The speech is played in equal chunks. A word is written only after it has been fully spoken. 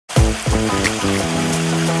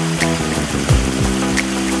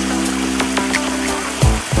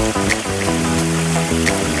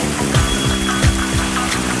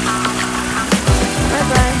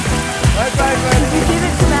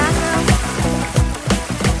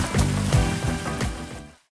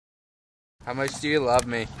How much do you love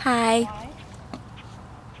me? Hi.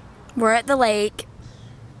 We're at the lake.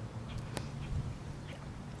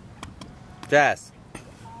 Jess.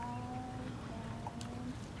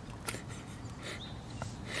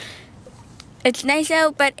 It's nice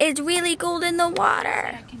out, but it's really cold in the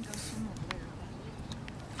water.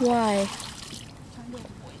 Why?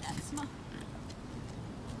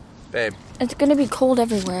 Babe. It's gonna be cold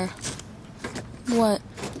everywhere. What?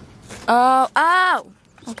 Oh!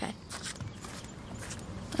 Okay.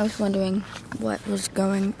 I was wondering what was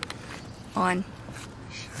going on.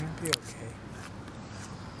 She'll be okay.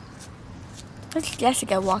 That's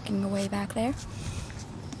Jessica walking away back there.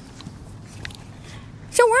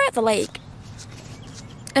 So we're at the lake.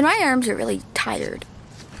 And my arms are really tired.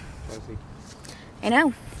 Fuzzy. I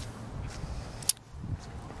know.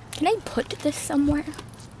 Can I put this somewhere?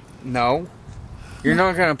 No. You're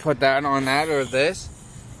not gonna put that on that or this?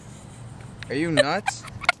 Are you nuts?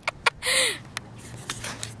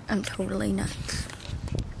 I'm totally nuts.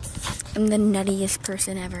 I'm the nuttiest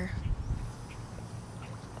person ever.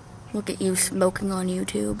 Look at you smoking on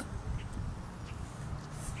YouTube.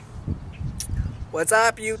 What's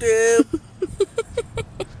up, YouTube?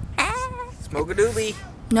 Smoke a doobie.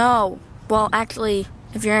 No. Well, actually,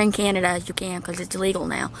 if you're in Canada, you can because it's legal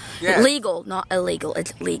now. Yeah. Legal, not illegal.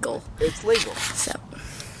 It's legal. It's legal. So.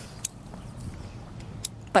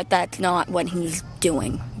 But that's not what he's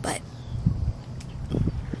doing. But.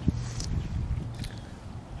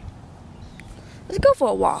 Let's go for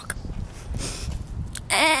a walk.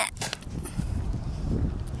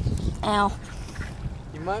 Ow.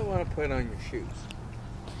 You might want to put on your shoes.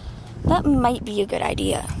 That might be a good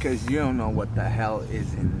idea. Because you don't know what the hell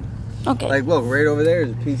is in... Okay. Like, look, right over there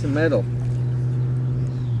is a piece of metal.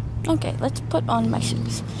 Okay, let's put on my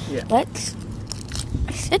shoes. Yeah. Let's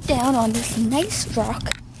sit down on this nice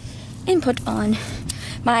rock and put on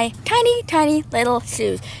my tiny, tiny little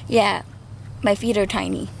shoes. Yeah, my feet are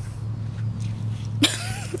tiny.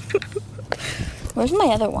 Where's my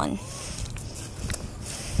other one?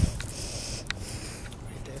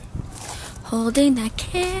 Right there. Holding that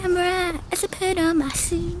camera as I put on my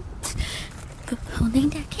suit. Holding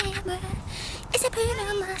that camera as I put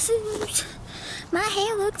on my suit. My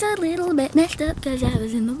hair looks a little bit messed up because I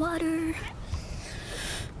was in the water.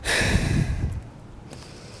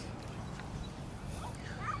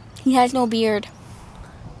 He has no beard.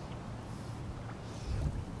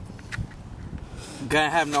 Gonna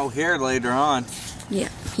have no hair later on. Yeah,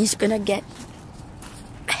 he's gonna get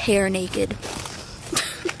hair naked.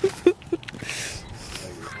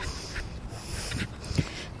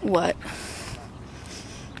 What?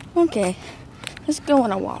 Okay, let's go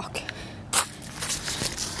on a walk.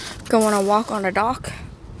 Go on a walk on a dock.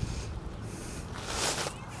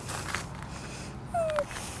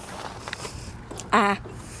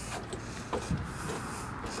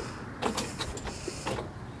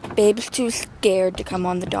 Babe's too scared to come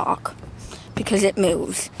on the dock because it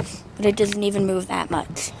moves, but it doesn't even move that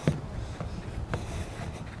much.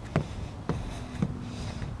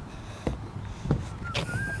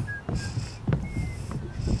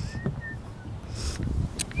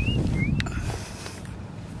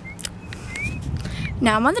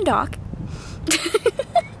 Now I'm on the dock.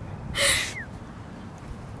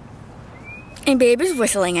 And Babe is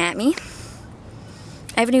whistling at me.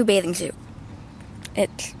 I have a new bathing suit.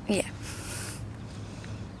 Yeah.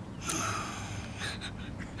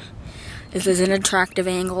 Is this an attractive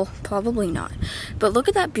angle? Probably not. But look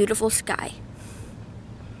at that beautiful sky.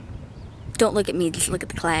 Don't look at me, just look at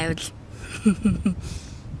the clouds.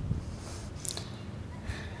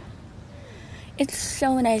 It's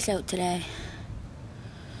so nice out today.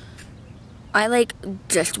 I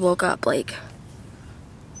just woke up an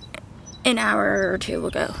hour or two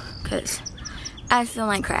ago because I feel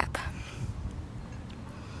like crap.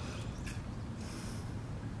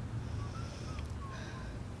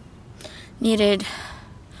 Needed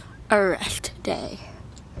a rest day.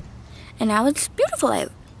 And now it's beautiful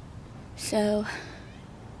out. So,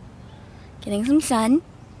 getting some sun,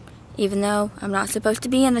 even though I'm not supposed to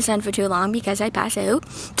be in the sun for too long because I pass out.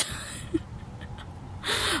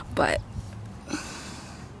 But,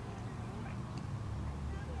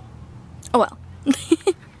 oh well.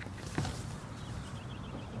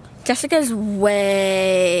 Jessica's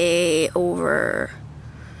way over.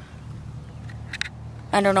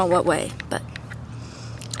 I don't know what way, but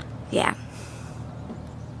yeah.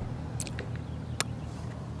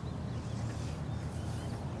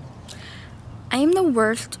 I am the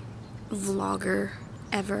worst vlogger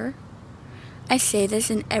ever. I say this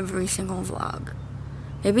in every single vlog.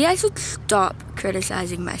 Maybe I should stop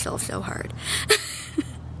criticizing myself so hard.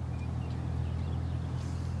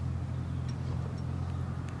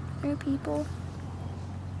 There are people.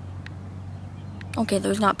 Okay,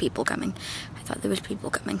 there's not people coming. I thought there was people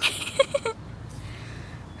coming.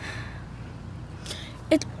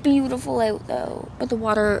 It's beautiful out though, but the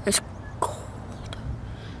water is cold.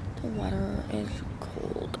 The water is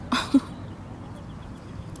cold.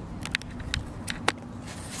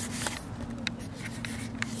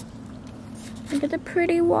 Look at the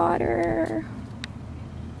pretty water.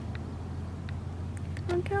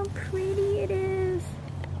 Look how pretty it is.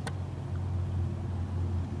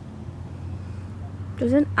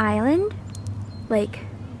 There's an island, like,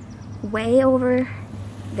 way over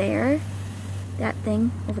there. That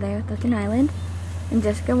thing over there, that's an island. And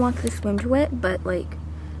Jessica wants to swim to it, but, like,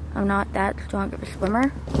 I'm not that strong of a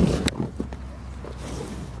swimmer.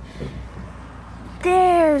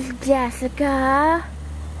 There's Jessica.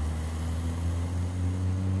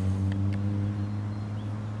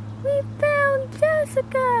 We found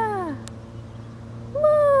Jessica.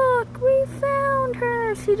 Look, we found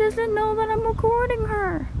her. She doesn't know that I'm recording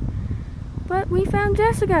her. But we found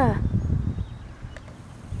Jessica.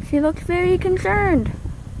 She looks very concerned.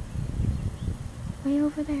 Way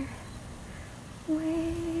over there.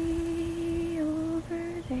 Way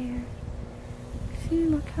over there. See,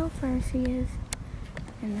 look how far she is.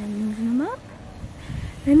 And then zoom up.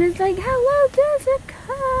 And it's like, hello, Jessica.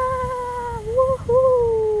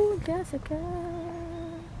 Woohoo, Jessica.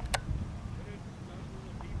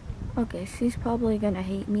 Okay, she's probably gonna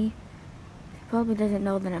hate me. She probably doesn't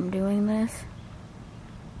know that I'm doing this.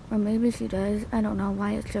 Or maybe she does. I don't know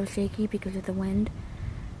why it's so shaky because of the wind.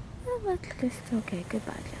 Well, let's just, okay,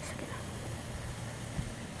 goodbye, Jessica.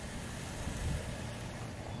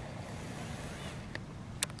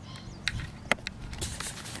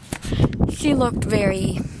 She looked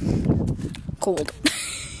very cold.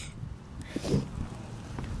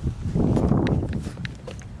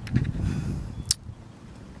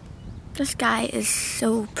 The sky is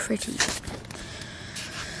so pretty.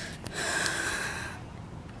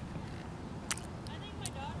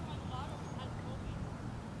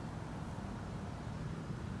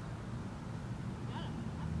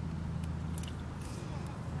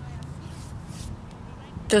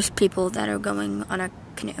 There's people that are going on a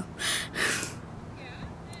canoe.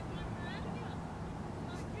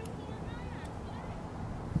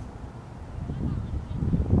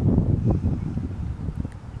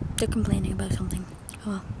 They're complaining about something.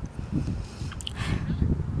 Oh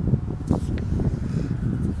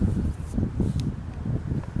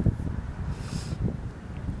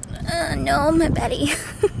well. No, my Betty.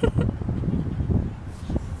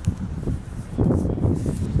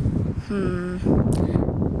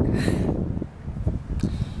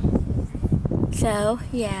 So,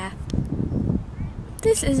 yeah.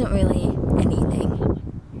 This isn't really anything.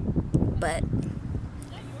 But,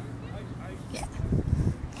 yeah.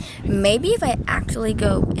 Maybe if I actually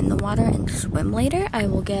go in the water and swim later, I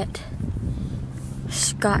will get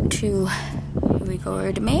Scott to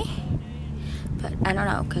record me. But I don't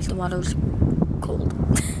know, because the water's cold.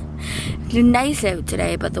 It's nice out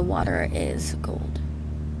today, but the water is cold.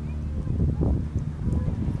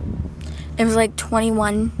 It was like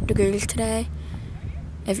 21 degrees today.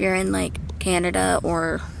 If you're in like Canada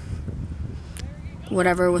or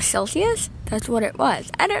whatever was Celsius, that's what it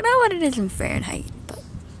was. I don't know what it is in Fahrenheit, but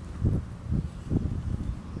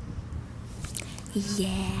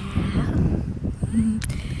yeah.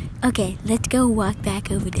 Okay, let's go walk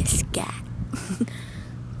back over to Scott.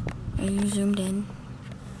 Are you zoomed in?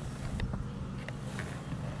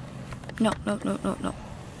 No.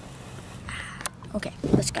 Okay,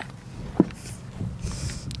 let's go.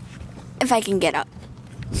 If I can get up.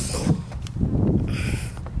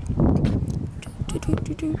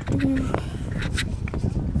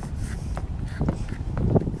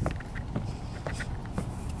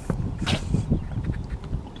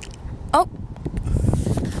 Oh.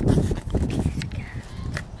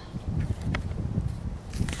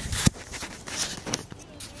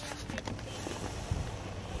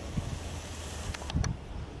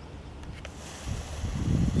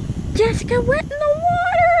 Jessica went in the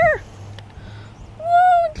water!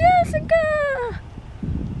 Whoa, Jessica!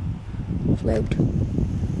 Float.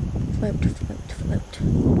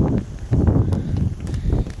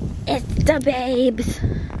 It's the babes.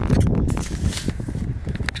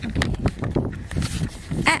 Okay.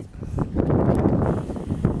 Ah.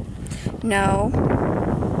 No.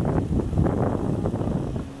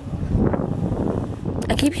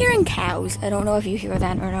 I keep hearing cows. I don't know if you hear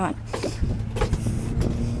that or not.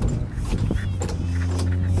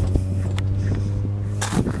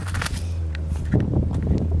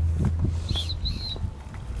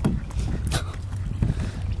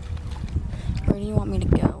 Where do you want me to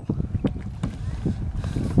go?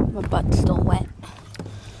 My butt's still wet.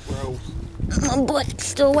 Gross. My butt's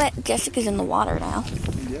still wet. Jessica's in the water now.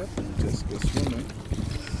 Yep, Jessica's swimming.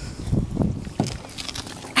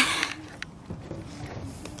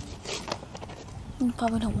 You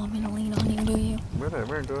probably don't want me to lean on you, do you?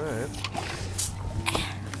 Whatever, go ahead.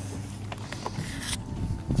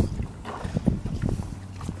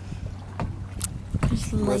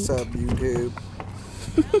 What's up, YouTube?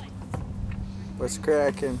 What's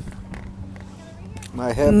cracking?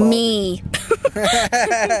 My head. Me.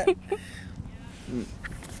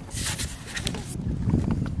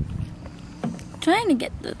 Trying to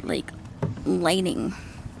get the lighting.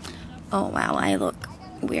 Oh wow, I look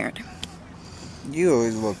weird. You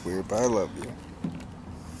always look weird, but I love you.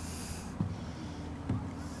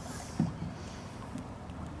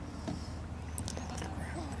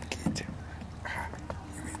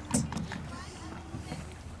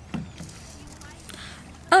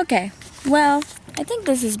 Okay, well, I think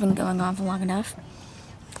this has been going on for long enough.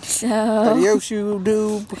 So, Adios,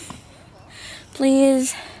 YouTube.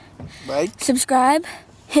 Please Like, subscribe,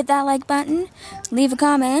 hit that like button, leave a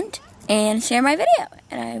comment, and share my video.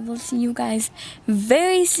 And I will see you guys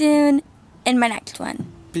very soon in my next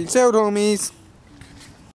one. peace out, homies.